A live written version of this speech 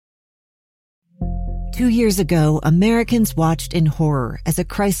2 years ago, Americans watched in horror as a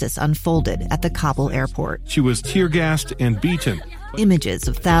crisis unfolded at the Kabul airport. She was tear-gassed and beaten. Images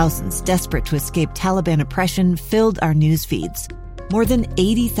of thousands desperate to escape Taliban oppression filled our news feeds. More than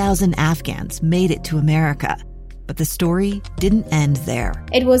 80,000 Afghans made it to America. But the story didn't end there.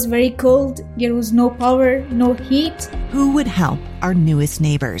 It was very cold. There was no power, no heat. Who would help our newest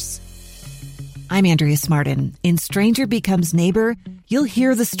neighbors? I'm Andrea Smartin. In Stranger Becomes Neighbor, you'll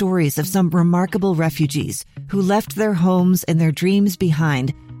hear the stories of some remarkable refugees who left their homes and their dreams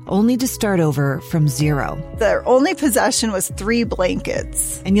behind, only to start over from zero. Their only possession was 3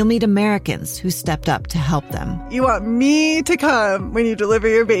 blankets. And you'll meet Americans who stepped up to help them. You want me to come when you deliver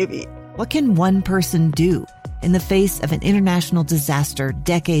your baby. What can one person do in the face of an international disaster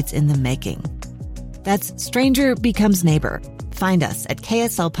decades in the making? That's Stranger Becomes Neighbor. Find us at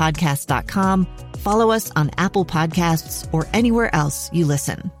kslpodcast.com. Follow us on Apple Podcasts or anywhere else you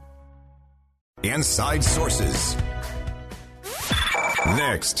listen. Inside Sources.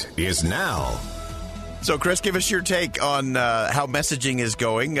 Next is Now. So, Chris, give us your take on how messaging is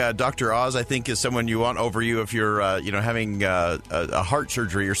going. Dr. Oz, I think, is someone you want over you if you're, having a heart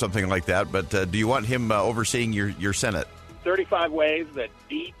surgery or something like that. But do you want him overseeing your Senate? 35 ways that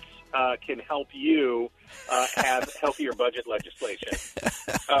Dietz can help you have healthier budget legislation.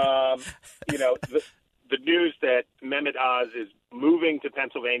 The news that Mehmet Oz is moving to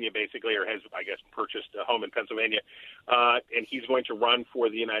Pennsylvania, basically, or has, I guess, purchased a home in Pennsylvania, and he's going to run for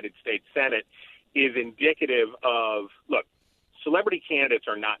the United States Senate, is indicative of, look, celebrity candidates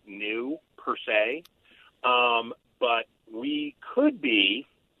are not new per se, but we could be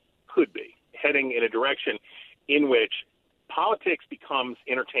heading in a direction in which politics becomes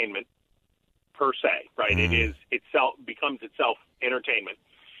entertainment per se, right? It becomes itself entertainment.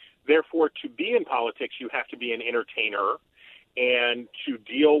 Therefore, to be in politics, you have to be an entertainer, and to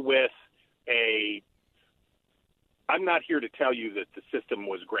deal with I'm not here to tell you that the system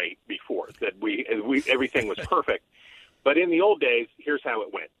was great before, that everything was perfect. But in the old days, here's how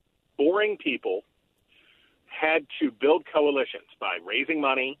it went. Boring people had to build coalitions by raising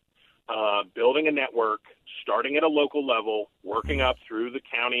money, building a network, starting at a local level, working up through the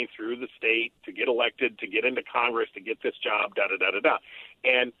county, through the state, to get elected, to get into Congress, to get this job, da-da-da-da-da.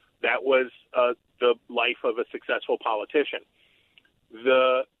 And that was the life of a successful politician.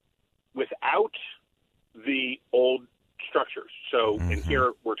 Without the old structures. So, and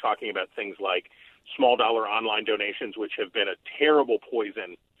here we're talking about things like small dollar online donations, which have been a terrible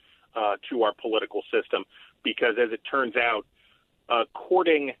poison to our political system, because as it turns out,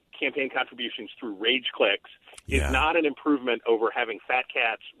 courting campaign contributions through rage clicks is not an improvement over having fat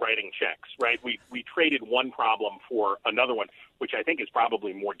cats writing checks, right? We traded one problem for another one, which I think is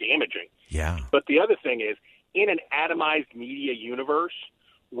probably more damaging. Yeah. But the other thing is, in an atomized media universe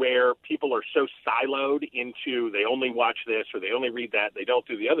where people are so siloed into they only watch this or they only read that, they don't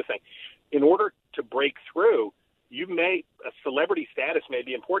do the other thing, in order to break through, a celebrity status may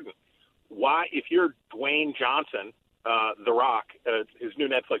be important. Why, if you're Dwayne Johnson, The Rock, his new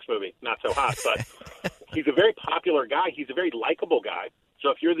Netflix movie, not so hot, but he's a very popular guy. He's a very likable guy.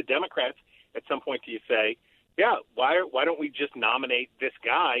 So if you're the Democrats, at some point do you say, yeah, why don't we just nominate this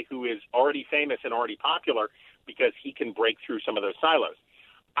guy who is already famous and already popular because he can break through some of those silos?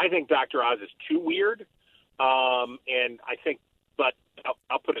 I think Dr. Oz is too weird, and I think, but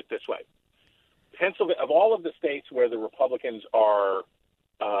I'll put it this way. Pennsylvania, of all of the states where the Republicans are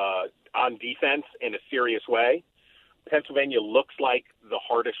on defense in a serious way, Pennsylvania looks like the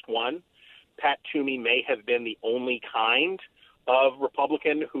hardest one. Pat Toomey may have been the only kind of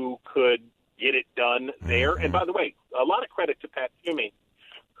Republican who could get it done there. And by the way, a lot of credit to Pat Toomey,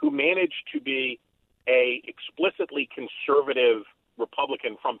 who managed to be a explicitly conservative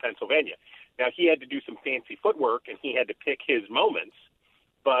Republican from Pennsylvania. Now, he had to do some fancy footwork, and he had to pick his moments,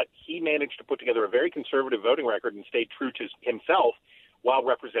 but he managed to put together a very conservative voting record and stayed true to himself while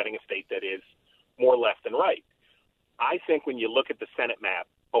representing a state that is more left than right. I think when you look at the Senate map,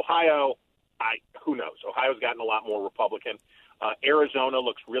 Ohio, who knows? Ohio's gotten a lot more Republican. Arizona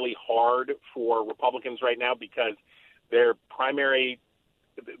looks really hard for Republicans right now because their primary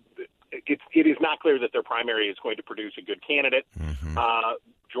it is not clear that their primary is going to produce a good candidate.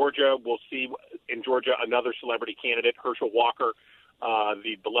 Georgia, we'll see in Georgia another celebrity candidate, Herschel Walker,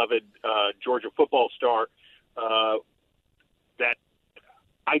 the beloved Georgia football star. That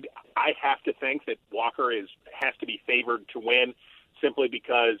I have to think that Walker has to be favored to win simply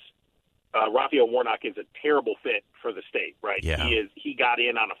because Raphael Warnock is a terrible fit for the state, right? Yeah. He got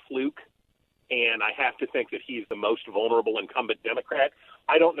in on a fluke, and I have to think that he's the most vulnerable incumbent Democrat.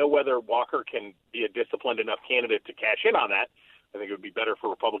 I don't know whether Walker can be a disciplined enough candidate to cash in on that, I think it would be better for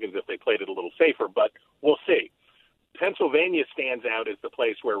Republicans if they played it a little safer, but we'll see. Pennsylvania stands out as the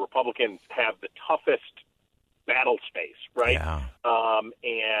place where Republicans have the toughest battle space, right? Yeah.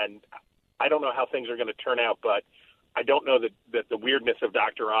 And I don't know how things are going to turn out, but I don't know that the weirdness of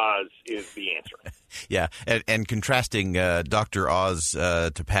Dr. Oz is the answer. Yeah, and contrasting Dr. Oz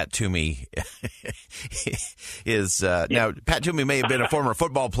to Pat Toomey is now Pat Toomey may have been a former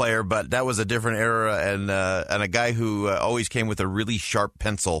football player, but that was a different era, and a guy who always came with a really sharp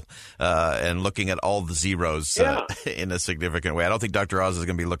pencil and looking at all the zeros in a significant way. I don't think Dr. Oz is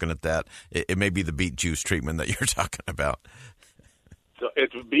going to be looking at that. It may be the beet juice treatment that you're talking about. So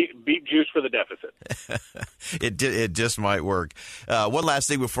it's beet juice for the deficit. It just might work. One last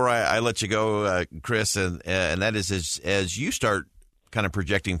thing before I let you go, Chris, and that is as you start kind of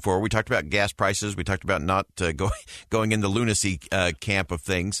projecting forward. We talked about gas prices. We talked about not going in the lunacy camp of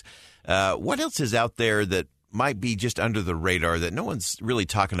things. What else is out there that might be just under the radar that no one's really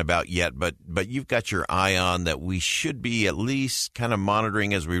talking about yet, but you've got your eye on that we should be at least kind of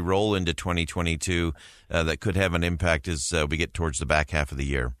monitoring as we roll into 2022 that could have an impact as we get towards the back half of the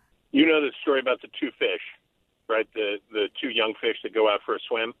year? You know the story about the two fish, right? The two young fish that go out for a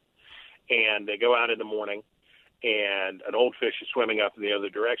swim, and they go out in the morning, and an old fish is swimming up in the other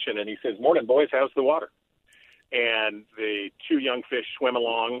direction, and he says, "Morning, boys, how's the water?" And the two young fish swim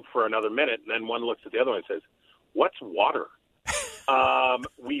along for another minute, and then one looks at the other one and says, "What's water?"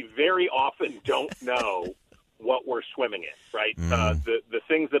 We very often don't know what we're swimming in, right? The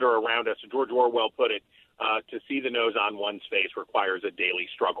things that are around us, George Orwell put it, to see the nose on one's face requires a daily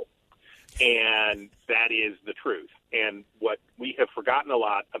struggle. And that is the truth. And what we have forgotten a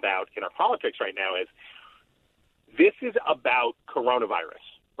lot about in our politics right now is this is about coronavirus,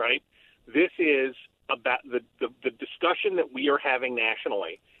 right? This is about the discussion that we are having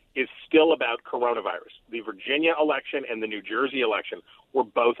nationally is still about coronavirus. The Virginia election and the New Jersey election were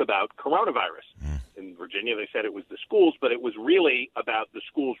both about coronavirus. In Virginia, they said it was the schools, but it was really about the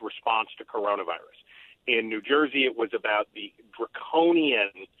schools' response to coronavirus. In New Jersey, it was about the draconian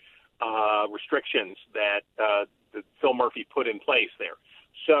restrictions that Phil Murphy put in place there.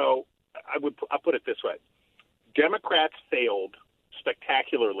 So I'll put it this way. Democrats failed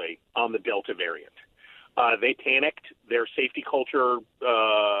spectacularly on the Delta variant. They panicked. Their safety culture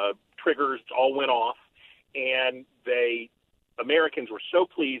triggers all went off, and Americans were so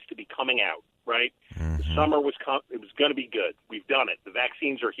pleased to be coming out, right? The summer it was going to be good. We've done it. The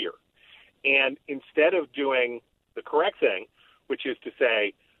vaccines are here. And instead of doing the correct thing, which is to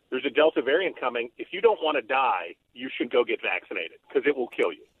say, there's a Delta variant coming. If you don't want to die, you should go get vaccinated because it will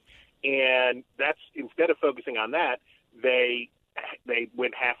kill you. And that's, instead of focusing on that, they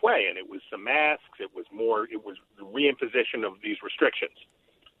went halfway, and it was some masks. It was the reimposition of these restrictions.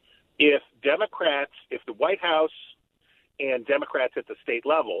 If the White House and Democrats at the state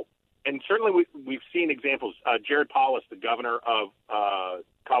level, and certainly we've seen examples, Jared Polis, the governor of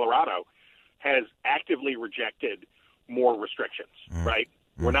Colorado, has actively rejected more restrictions, right?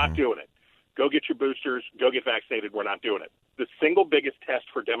 We're not doing it. Go get your boosters. Go get vaccinated. We're not doing it. The single biggest test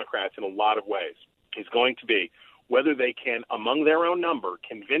for Democrats in a lot of ways is going to be whether they can, among their own number,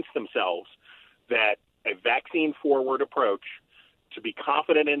 convince themselves that a vaccine-forward approach, to be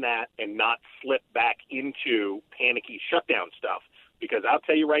confident in that and not slip back into panicky shutdown stuff. Because I'll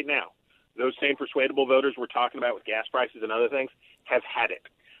tell you right now, those same persuadable voters we're talking about with gas prices and other things have had it.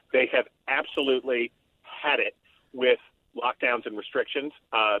 They have absolutely had it with lockdowns and restrictions.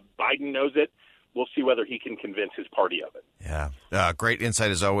 Biden knows it. We'll see whether he can convince his party of it. Yeah. Great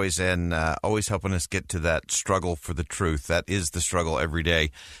insight as always, and always helping us get to that struggle for the truth. That is the struggle every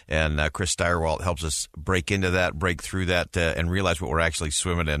day. And Chris Stirewalt helps us break into that, break through that, and realize what we're actually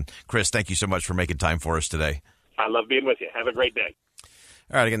swimming in. Chris, thank you so much for making time for us today. I love being with you. Have a great day.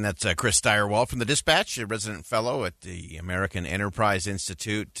 All right, again, that's Chris Stirewalt from the Dispatch, a resident fellow at the American Enterprise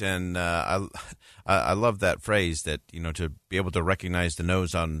Institute, and I love that phrase that, to be able to recognize the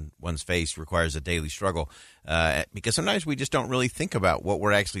nose on one's face requires a daily struggle, because sometimes we just don't really think about what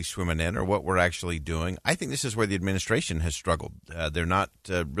we're actually swimming in or what we're actually doing. I think this is where the administration has struggled. They're not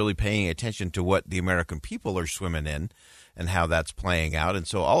really paying attention to what the American people are swimming in and how that's playing out, and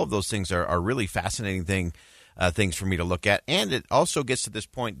so all of those things are really fascinating things for me to look at. And it also gets to this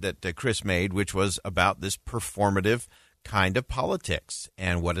point that Chris made, which was about this performative kind of politics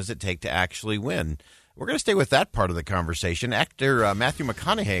and what does it take to actually win. We're going to stay with that part of the conversation. Actor Matthew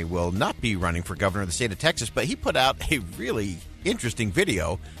McConaughey will not be running for governor of the state of Texas, but he put out a really interesting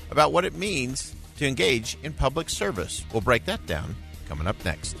video about what it means to engage in public service. We'll break that down coming up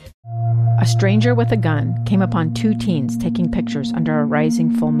next. A stranger with a gun came upon two teens taking pictures under a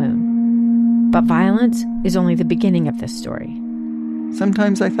rising full moon. But violence is only the beginning of this story.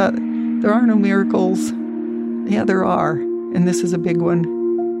 Sometimes I thought, there are no miracles. Yeah, there are. And this is a big one.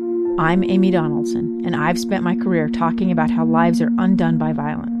 I'm Amy Donaldson, and I've spent my career talking about how lives are undone by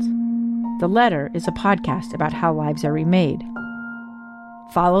violence. The Letter is a podcast about how lives are remade.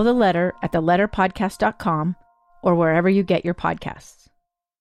 Follow The Letter at theletterpodcast.com or wherever you get your podcasts.